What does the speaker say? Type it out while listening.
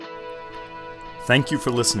Thank you for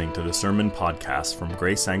listening to the Sermon Podcast from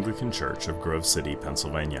Grace Anglican Church of Grove City,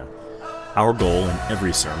 Pennsylvania. Our goal in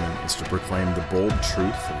every sermon is to proclaim the bold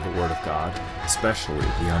truth of the Word of God, especially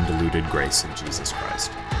the undiluted grace of Jesus Christ.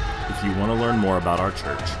 If you want to learn more about our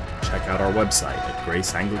church, check out our website at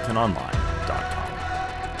graceanglicanonline.com.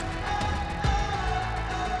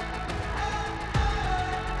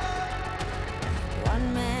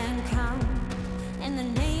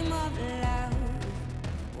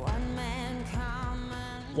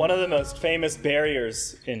 One of the most famous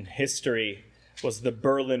barriers in history was the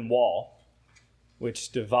Berlin Wall,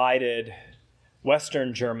 which divided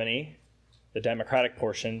Western Germany, the democratic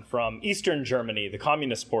portion, from Eastern Germany, the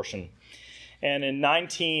communist portion. And in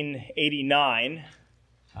 1989,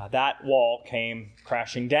 that wall came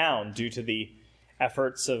crashing down due to the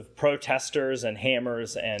efforts of protesters and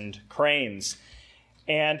hammers and cranes.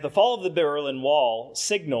 And the fall of the Berlin Wall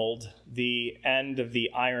signaled the end of the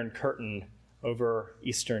Iron Curtain over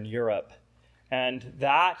Eastern Europe. And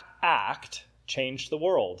that act changed the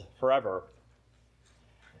world forever.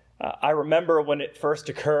 I remember when it first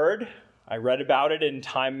occurred. I read about it in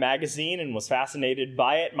Time magazine and was fascinated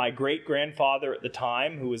by it. My great-grandfather at the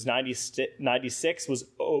time, who was 96, was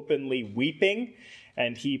openly weeping,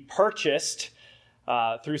 and he purchased,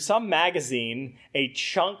 through some magazine, a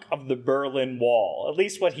chunk of the Berlin Wall, at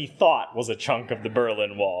least what he thought was a chunk of the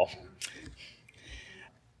Berlin Wall.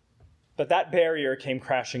 But that barrier came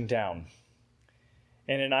crashing down.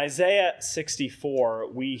 And in Isaiah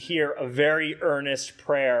 64, we hear a very earnest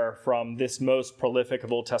prayer from this most prolific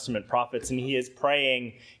of Old Testament prophets. And he is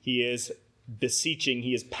praying, he is beseeching,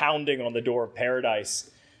 he is pounding on the door of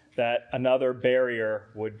paradise that another barrier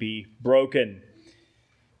would be broken.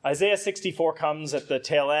 Isaiah 64 comes at the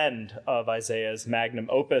tail end of Isaiah's magnum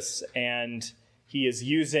opus, and he is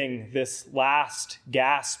using this last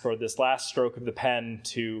gasp or this last stroke of the pen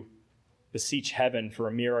to beseech heaven for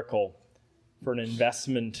a miracle, for an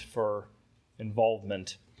investment, for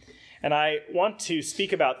involvement. And I want to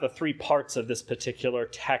speak about the three parts of this particular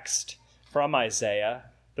text from Isaiah.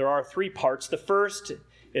 There are three parts. The first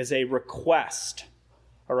is a request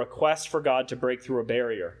for God to break through a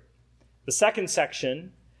barrier. The second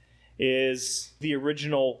section is the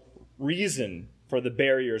original reason for the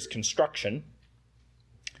barrier's construction.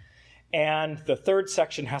 And the third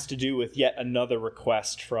section has to do with yet another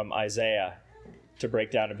request from Isaiah to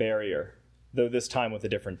break down a barrier, though this time with a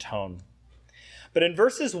different tone. But in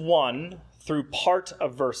verses 1 through part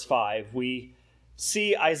of verse 5, we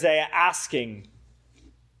see Isaiah asking,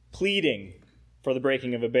 pleading for the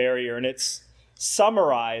breaking of a barrier, and it's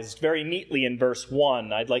summarized very neatly in verse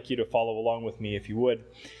 1. I'd like you to follow along with me if you would.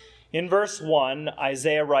 In verse 1,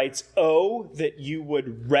 Isaiah writes, "Oh, that you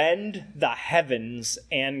would rend the heavens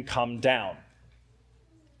and come down."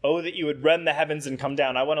 Oh, that you would rend the heavens and come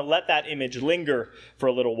down. I want to let that image linger for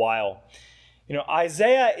a little while. You know,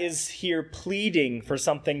 Isaiah is here pleading for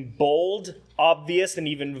something bold, obvious, and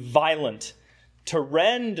even violent. To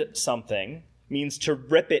rend something means to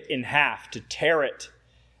rip it in half, to tear it.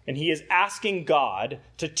 And he is asking God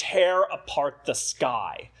to tear apart the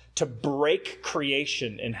sky, to break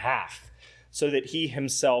creation in half so that he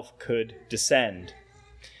himself could descend.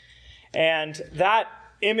 And that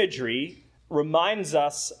imagery reminds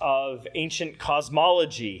us of ancient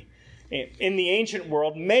cosmology. In the ancient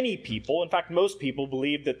world, many people, in fact, most people,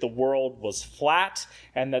 believed that the world was flat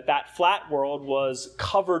and that flat world was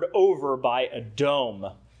covered over by a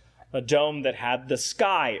dome that had the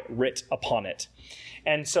sky writ upon it.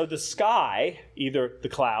 And so the sky, either the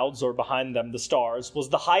clouds or behind them the stars, was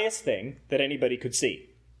the highest thing that anybody could see.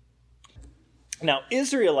 Now,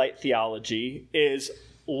 Israelite theology is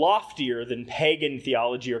loftier than pagan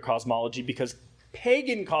theology or cosmology because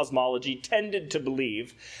pagan cosmology tended to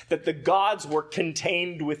believe that the gods were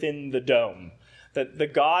contained within the dome, that the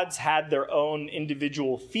gods had their own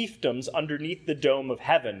individual fiefdoms underneath the dome of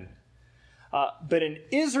heaven. But in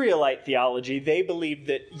Israelite theology, they believed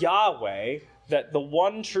that Yahweh, that the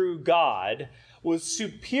one true God, was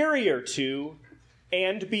superior to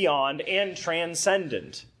and beyond and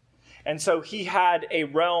transcendent. And so he had a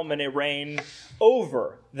realm and a reign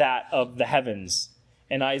over that of the heavens.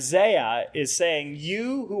 And Isaiah is saying,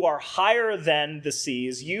 you who are higher than the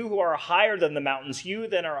seas, you who are higher than the mountains, you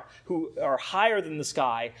who are higher than the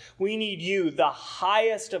sky, we need you, the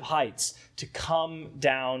highest of heights, to come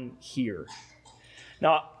down here.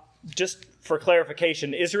 Now, just for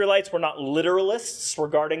clarification, Israelites were not literalists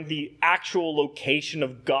regarding the actual location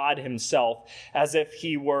of God himself, as if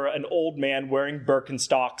he were an old man wearing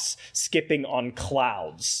Birkenstocks skipping on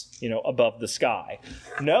clouds, above the sky.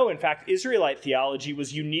 No, in fact, Israelite theology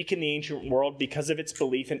was unique in the ancient world because of its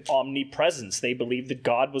belief in omnipresence. They believed that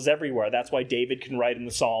God was everywhere. That's why David can write in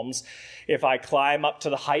the Psalms, if I climb up to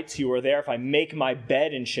the heights, you are there. If I make my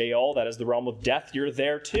bed in Sheol, that is the realm of death, you're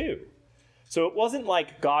there too. So it wasn't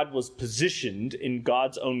like God was positioned in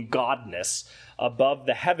God's own godness above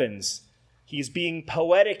the heavens. He's being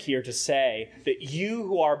poetic here to say that you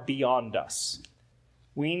who are beyond us,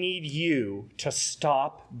 we need you to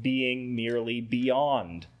stop being merely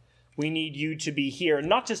beyond. We need you to be here, and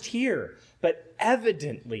not just here, but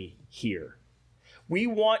evidently here. We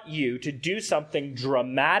want you to do something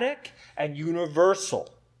dramatic and universally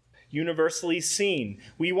seen.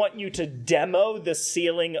 We want you to demo the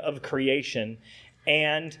ceiling of creation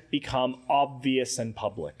and become obvious and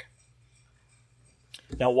public.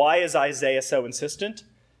 Now, why is Isaiah so insistent?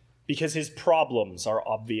 Because his problems are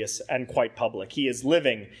obvious and quite public. He is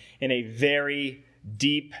living in a very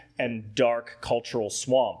deep and dark cultural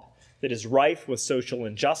swamp that is rife with social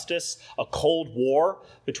injustice, a cold war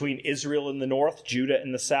between Israel in the north, Judah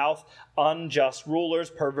in the south, unjust rulers,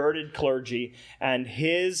 perverted clergy, and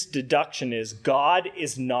his deduction is God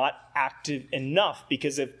is not active enough,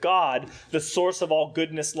 because if God, the source of all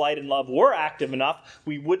goodness, light, and love, were active enough,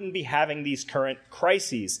 we wouldn't be having these current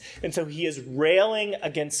crises. And so he is railing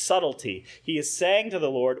against subtlety. He is saying to the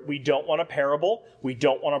Lord, we don't want a parable, we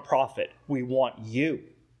don't want a prophet, we want you.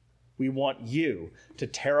 We want you to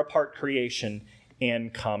tear apart creation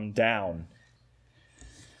and come down.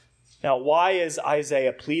 Now, why is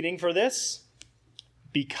Isaiah pleading for this?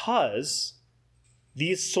 Because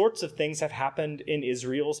these sorts of things have happened in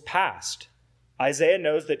Israel's past. Isaiah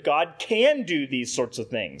knows that God can do these sorts of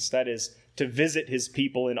things, that is, to visit his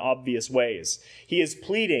people in obvious ways. He is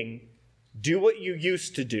pleading, do what you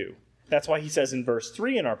used to do. That's why he says in verse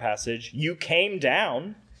 3 in our passage, you came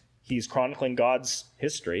down. He's chronicling God's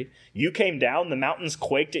history. You came down, the mountains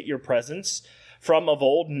quaked at your presence. From of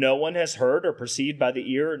old, no one has heard or perceived by the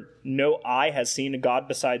ear, no eye has seen a God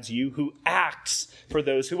besides you who acts for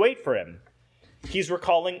those who wait for him. He's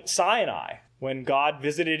recalling Sinai, when God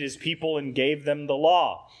visited his people and gave them the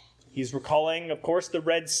law. He's recalling, of course, the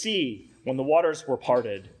Red Sea, when the waters were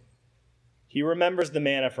parted. He remembers the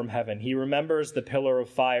manna from heaven. He remembers the pillar of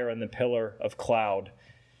fire and the pillar of cloud.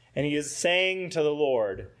 And he is saying to the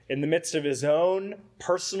Lord, in the midst of his own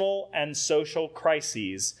personal and social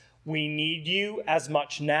crises, we need you as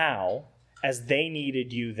much now as they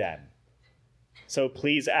needed you then. So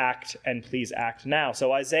please act, and please act now.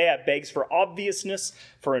 So Isaiah begs for obviousness,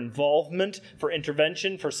 for involvement, for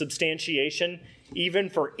intervention, for substantiation, even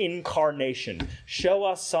for incarnation. Show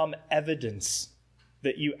us some evidence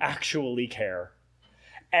that you actually care.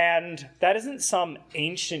 And that isn't some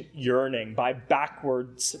ancient yearning by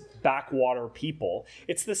backwater people.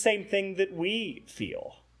 It's the same thing that we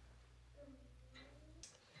feel.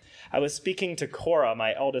 I was speaking to Cora,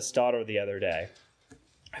 my eldest daughter, the other day,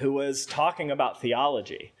 who was talking about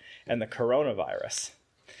theology and the coronavirus,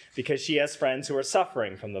 because she has friends who are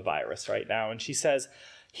suffering from the virus right now. And she says,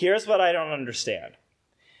 here's what I don't understand.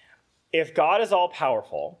 If God is all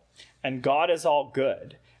powerful and God is all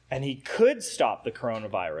good, and he could stop the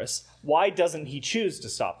coronavirus, why doesn't he choose to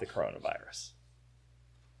stop the coronavirus?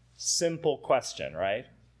 Simple question, right?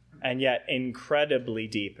 And yet incredibly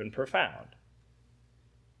deep and profound.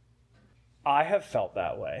 I have felt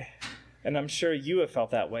that way, and I'm sure you have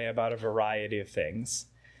felt that way about a variety of things.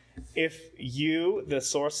 If you, the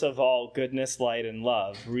source of all goodness, light, and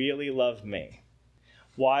love, really love me,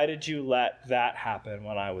 why did you let that happen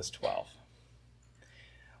when I was 12?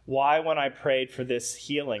 Why, when I prayed for this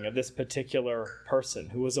healing of this particular person,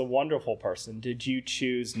 who was a wonderful person, did you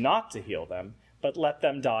choose not to heal them, but let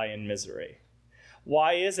them die in misery?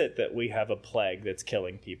 Why is it that we have a plague that's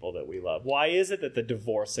killing people that we love? Why is it that the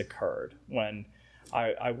divorce occurred when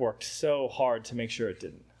I worked so hard to make sure it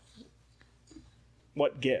didn't?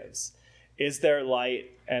 What gives? Is there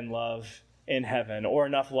light and love in heaven, or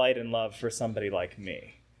enough light and love for somebody like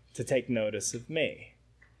me to take notice of me?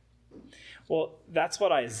 Well, that's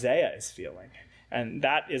what Isaiah is feeling. And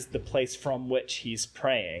that is the place from which he's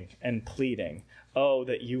praying and pleading. Oh,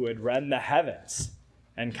 that you would rend the heavens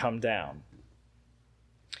and come down.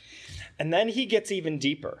 And then he gets even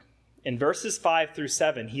deeper. In verses 5 through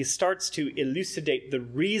 7, he starts to elucidate the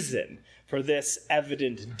reason for this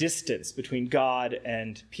evident distance between God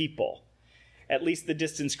and people. At least the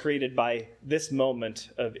distance created by this moment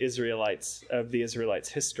of the Israelites'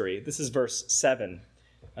 history. This is verse 7.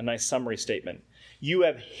 A nice summary statement. You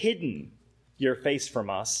have hidden your face from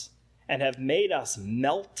us and have made us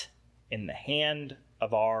melt in the hand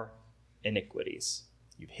of our iniquities.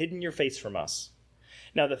 You've hidden your face from us.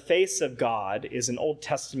 Now, the face of God is an Old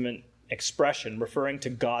Testament expression referring to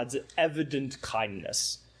God's evident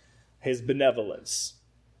kindness, his benevolence.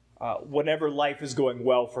 Whenever life is going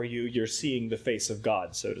well for you, you're seeing the face of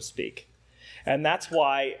God, so to speak. And that's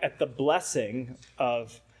why at the blessing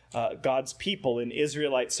of God's people in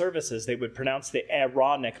Israelite services, they would pronounce the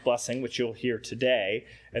Aaronic blessing, which you'll hear today.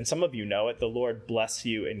 And some of you know it, the Lord bless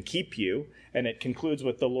you and keep you. And it concludes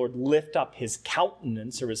with the Lord lift up his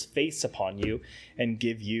countenance or his face upon you and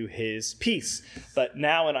give you his peace. But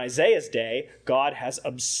now in Isaiah's day, God has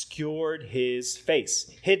obscured his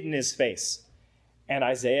face, hidden his face. And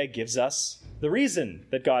Isaiah gives us the reason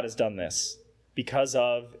that God has done this, because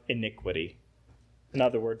of iniquity.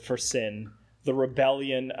 Another word for sin, the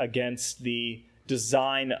rebellion against the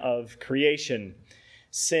design of creation.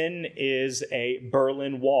 Sin is a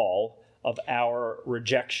Berlin Wall of our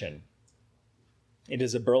rejection. It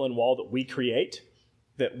is a Berlin Wall that we create,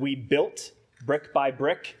 that we built brick by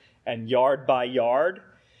brick and yard by yard.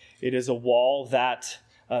 It is a wall that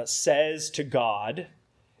says to God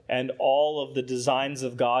and all of the designs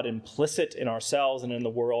of God implicit in ourselves and in the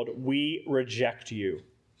world, we reject you.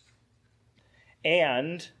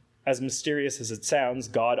 And as mysterious as it sounds,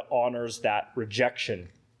 God honors that rejection,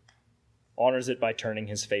 honors it by turning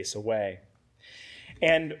his face away.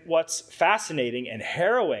 And what's fascinating and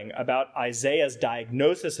harrowing about Isaiah's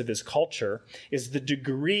diagnosis of his culture is the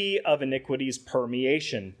degree of iniquity's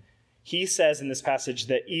permeation. He says in this passage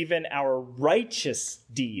that even our righteous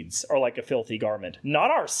deeds are like a filthy garment. Not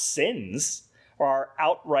our sins or our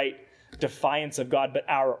outright defiance of God, but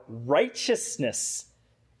our righteousness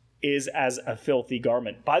is as a filthy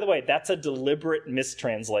garment. By the way, that's a deliberate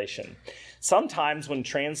mistranslation. Sometimes when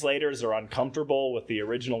translators are uncomfortable with the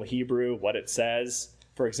original Hebrew, what it says,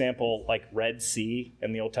 for example, like Red Sea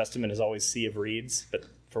in the Old Testament is always Sea of Reeds, but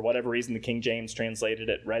for whatever reason, the King James translated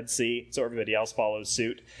it Red Sea, so everybody else follows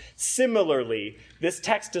suit. Similarly, this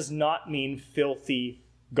text does not mean filthy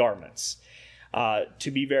garments.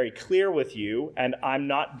 To be very clear with you, and I'm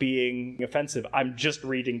not being offensive, I'm just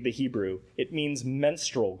reading the Hebrew. It means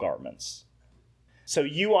menstrual garments. So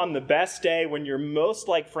you on the best day when you're most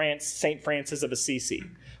like St. Francis of Assisi,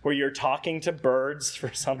 where you're talking to birds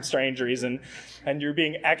for some strange reason, and you're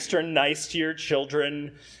being extra nice to your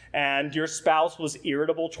children, and your spouse was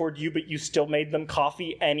irritable toward you, but you still made them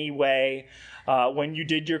coffee anyway. When you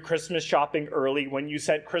did your Christmas shopping early, when you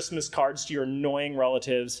sent Christmas cards to your annoying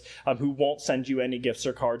relatives who won't send you any gifts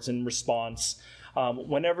or cards in response,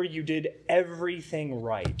 whenever you did everything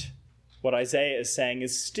right, what Isaiah is saying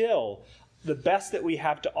is still the best that we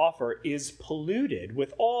have to offer is polluted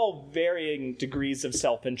with all varying degrees of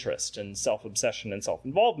self-interest and self-obsession and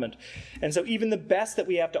self-involvement. And so even the best that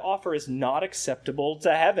we have to offer is not acceptable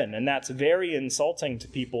to heaven. And that's very insulting to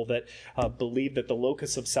people that believe that the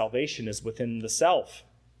locus of salvation is within the self.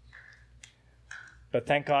 But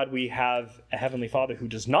thank God we have a Heavenly Father who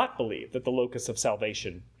does not believe that the locus of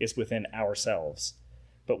salvation is within ourselves,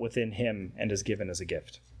 but within him and is given as a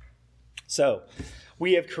gift. So,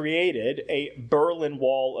 we have created a Berlin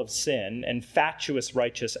Wall of sin and fatuous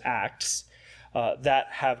righteous acts that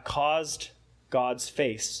have caused God's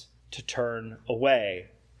face to turn away.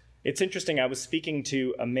 It's interesting, I was speaking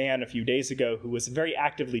to a man a few days ago who was very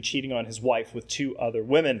actively cheating on his wife with 2 other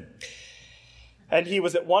women. And he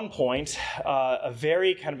was at one point a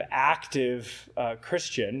very kind of active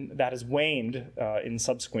Christian that has waned in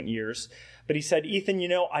subsequent years. But he said, Ethan,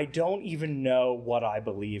 I don't even know what I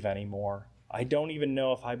believe anymore. I don't even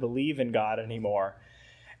know if I believe in God anymore.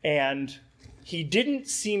 And he didn't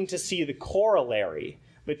seem to see the corollary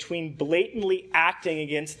between blatantly acting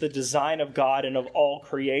against the design of God and of all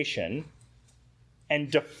creation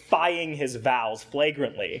and defying his vows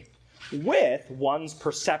flagrantly with one's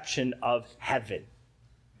perception of heaven.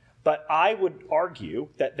 But I would argue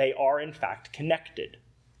that they are in fact connected,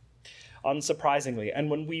 unsurprisingly.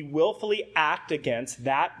 And when we willfully act against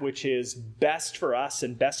that which is best for us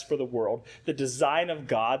and best for the world, the design of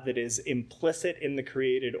God that is implicit in the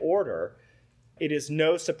created order, it is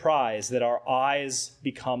no surprise that our eyes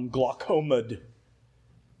become glaucomaed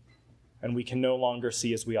and we can no longer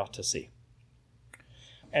see as we ought to see.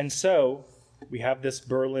 And so we have this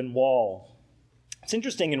Berlin Wall. It's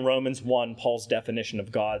interesting in Romans 1, Paul's definition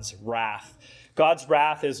of God's wrath. God's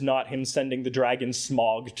wrath is not him sending the dragon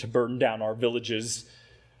Smog to burn down our villages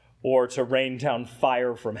or to rain down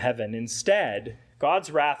fire from heaven. Instead,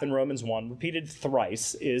 God's wrath in Romans 1, repeated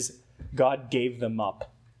thrice, is God gave them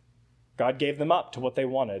up. God gave them up to what they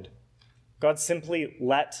wanted. God simply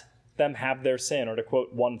let them have their sin. Or to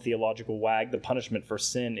quote one theological wag, the punishment for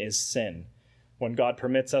sin is sin, when God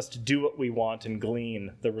permits us to do what we want and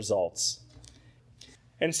glean the results.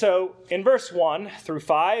 And so in verse 1 through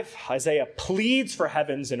 5, Isaiah pleads for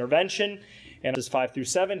heaven's intervention. And verses 5 through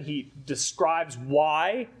 7, he describes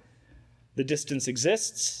why the distance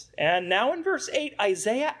exists. And now in verse 8,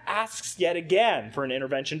 Isaiah asks yet again for an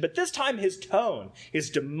intervention, but this time his tone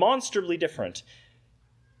is demonstrably different.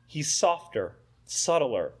 He's softer,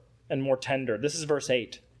 subtler, and more tender. This is verse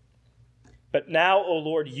 8. But now, O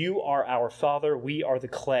Lord, you are our Father, we are the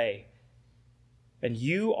clay, and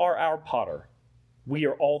you are our potter. We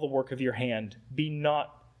are all the work of your hand. Be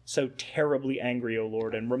not so terribly angry, O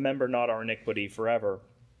Lord, and remember not our iniquity forever.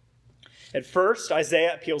 At first,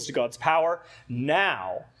 Isaiah appeals to God's power.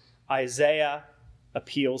 Now, Isaiah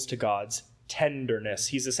appeals to God's tenderness.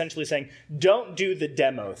 He's essentially saying, don't do the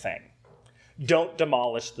demo thing. Don't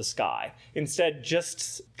demolish the sky. Instead,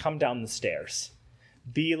 just come down the stairs.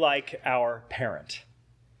 Be like our parent.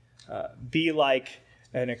 Be like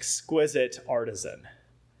an exquisite artisan.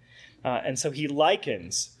 And so he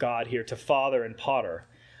likens God here to father and potter.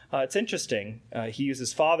 It's interesting, he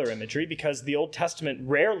uses father imagery because the Old Testament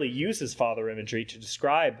rarely uses father imagery to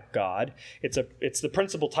describe God. It's the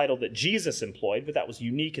principal title that Jesus employed, but that was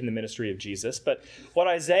unique in the ministry of Jesus. But what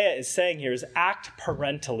Isaiah is saying here is act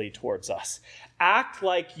parentally towards us. Act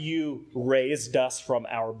like you raised us from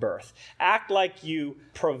our birth. Act like you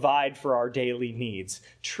provide for our daily needs.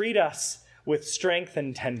 Treat us with strength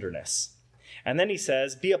and tenderness. And then he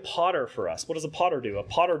says, be a potter for us. What does a potter do? A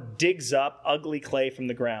potter digs up ugly clay from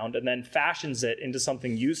the ground and then fashions it into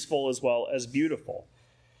something useful as well as beautiful.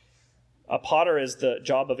 A potter is the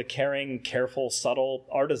job of a caring, careful, subtle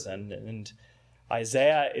artisan, and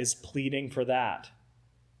Isaiah is pleading for that.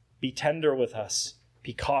 Be tender with us.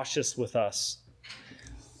 Be cautious with us.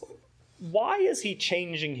 Why is he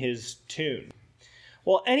changing his tune?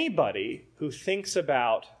 Well, anybody who thinks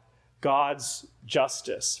about God's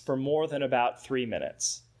justice for more than about 3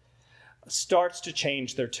 minutes starts to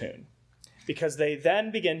change their tune, because they then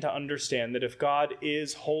begin to understand that if God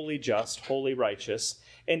is wholly just, wholly righteous,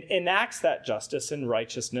 and enacts that justice and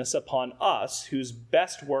righteousness upon us, whose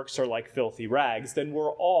best works are like filthy rags, then we're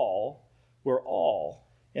all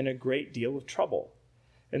in a great deal of trouble.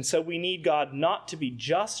 And so we need God not to be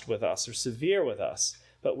just with us or severe with us,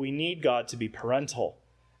 but we need God to be parental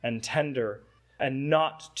and tender and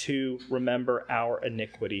not to remember our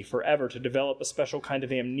iniquity forever, to develop a special kind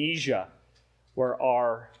of amnesia where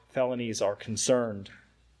our felonies are concerned.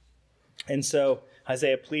 And so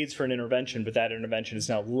Isaiah pleads for an intervention, but that intervention is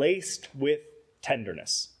now laced with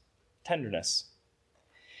tenderness. Tenderness.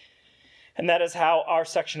 And that is how our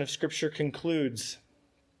section of Scripture concludes.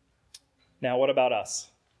 Now, what about us?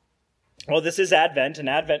 Well, this is Advent, and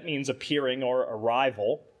Advent means appearing or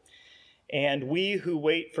arrival. And we who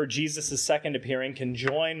wait for Jesus' second appearing can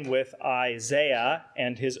join with Isaiah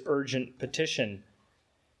and his urgent petition.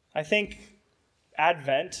 I think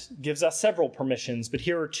Advent gives us several permissions, but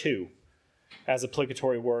here are two as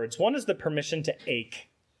obligatory words. One is the permission to ache.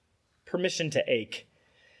 Permission to ache.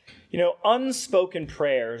 You know, unspoken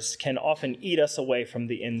prayers can often eat us away from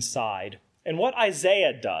the inside. And what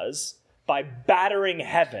Isaiah does by battering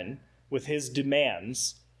heaven with his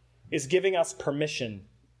demands is giving us permission.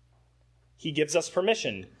 He gives us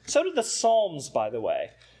permission. So do the Psalms, by the way.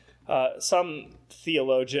 Some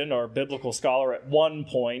theologian or biblical scholar at one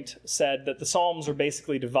point said that the Psalms are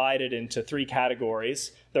basically divided into three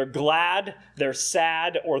categories. They're glad, they're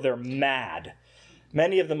sad, or they're mad.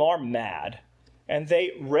 Many of them are mad. And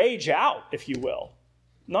they rage out, if you will,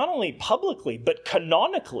 not only publicly, but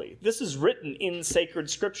canonically. This is written in sacred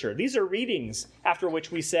scripture. These are readings after which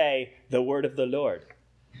we say, the word of the Lord.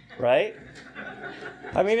 Right?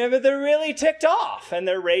 I mean, they're really ticked off, and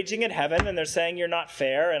they're raging at heaven, and they're saying you're not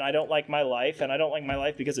fair, and I don't like my life, and I don't like my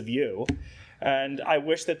life because of you. And I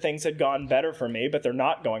wish that things had gone better for me, but they're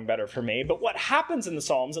not going better for me. But what happens in the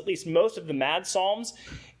Psalms, at least most of the mad Psalms,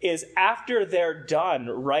 is after they're done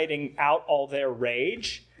writing out all their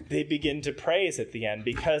rage, they begin to praise at the end,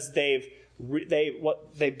 because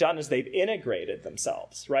what they've done is they've integrated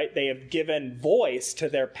themselves, right? They have given voice to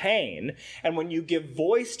their pain. And when you give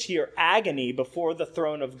voice to your agony before the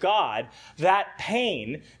throne of God, that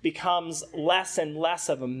pain becomes less and less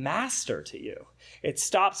of a master to you. It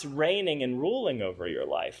stops reigning and ruling over your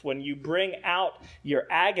life. When you bring out your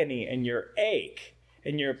agony and your ache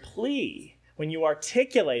and your plea, when you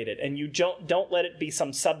articulate it and you don't let it be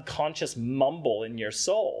some subconscious mumble in your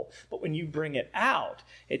soul, but when you bring it out,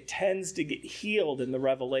 it tends to get healed in the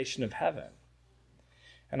revelation of heaven.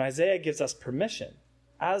 And Isaiah gives us permission,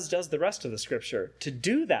 as does the rest of the scripture, to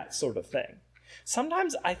do that sort of thing.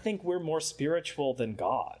 Sometimes I think we're more spiritual than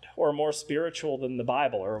God, or more spiritual than the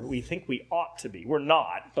Bible, or we think we ought to be. We're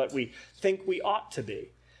not, but we think we ought to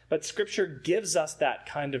be. But Scripture gives us that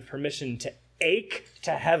kind of permission to ache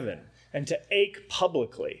to heaven and to ache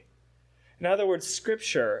publicly. In other words,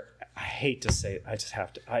 Scripture, I hate to say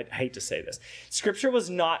this. Scripture was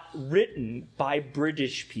not written by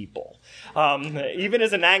British people. Even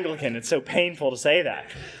as an Anglican, it's so painful to say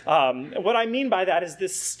that. What I mean by that is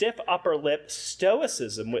this stiff upper lip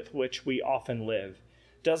stoicism with which we often live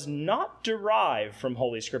does not derive from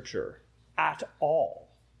Holy Scripture at all.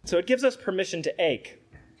 So it gives us permission to ache,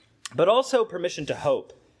 but also permission to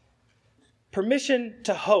hope. Permission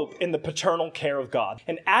to hope in the paternal care of God.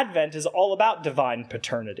 And Advent is all about divine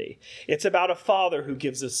paternity. It's about a father who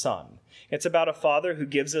gives a son. It's about a father who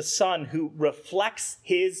gives a son who reflects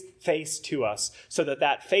his face to us so that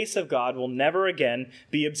that face of God will never again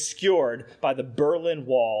be obscured by the Berlin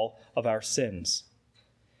Wall of our sins.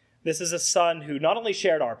 This is a son who not only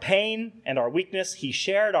shared our pain and our weakness, he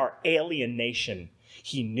shared our alienation.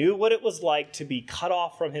 He knew what it was like to be cut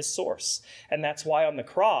off from his source. And that's why on the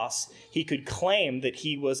cross, he could claim that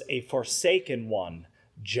he was a forsaken one,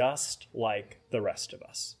 just like the rest of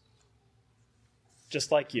us.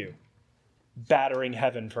 Just like you, battering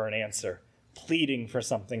heaven for an answer, pleading for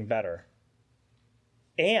something better.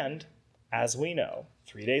 And, as we know,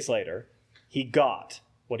 3 days later, he got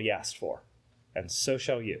what he asked for. And so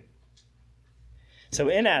shall you. So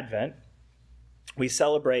in Advent, we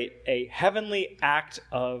celebrate a heavenly act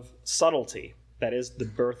of subtlety, that is, the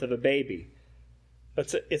birth of a baby.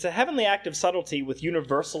 But it's a heavenly act of subtlety with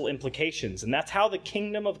universal implications, and that's how the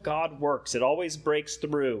kingdom of God works. It always breaks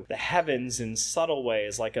through the heavens in subtle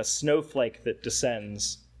ways, like a snowflake that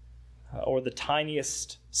descends, or the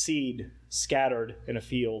tiniest seed scattered in a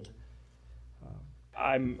field.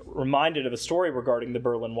 I'm reminded of a story regarding the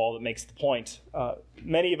Berlin Wall that makes the point.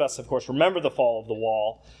 Many of us, of course, remember the fall of the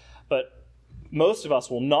wall, but most of us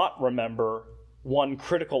will not remember one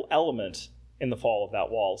critical element in the fall of that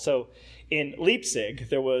wall. So in Leipzig,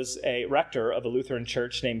 there was a rector of a Lutheran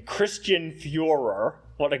church named Christian Führer.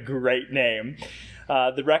 What a great name.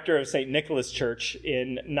 The rector of St. Nicholas Church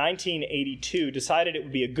in 1982 decided it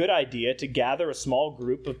would be a good idea to gather a small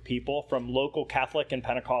group of people from local Catholic and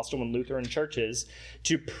Pentecostal and Lutheran churches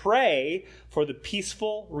to pray for the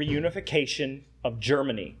peaceful reunification of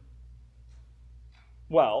Germany.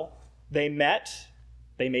 Well, they met,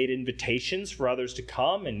 they made invitations for others to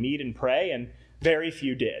come and meet and pray, and very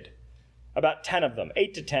few did. About 10 of them,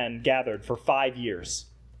 8 to 10, gathered for 5 years.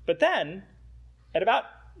 But then, at about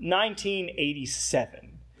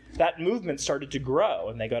 1987, that movement started to grow,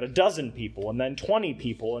 and they got 12 people, and then 20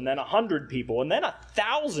 people, and then 100 people, and then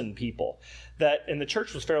 1,000 people. And the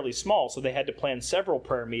church was fairly small, so they had to plan several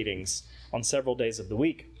prayer meetings on several days of the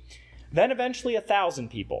week. Then eventually 1,000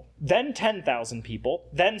 people, then 10,000 people,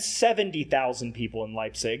 then 70,000 people in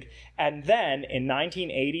Leipzig, and then in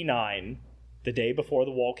 1989, the day before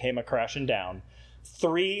the wall came a-crashing down,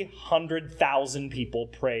 300,000 people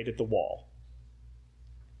prayed at the wall.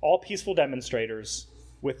 All peaceful demonstrators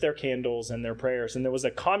with their candles and their prayers. And there was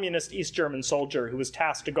a communist East German soldier who was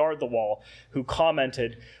tasked to guard the wall who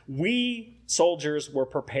commented, "We soldiers were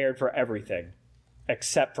prepared for everything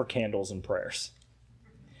except for candles and prayers."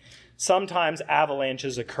 Sometimes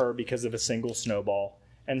avalanches occur because of a single snowball,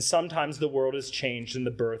 and sometimes the world is changed in the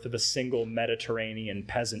birth of a single Mediterranean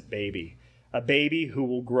peasant baby, a baby who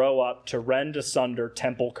will grow up to rend asunder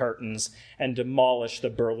temple curtains and demolish the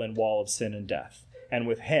Berlin Wall of sin and death. And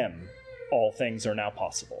with him, all things are now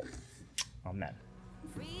possible. Amen.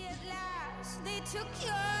 Free at last, they took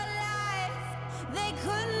your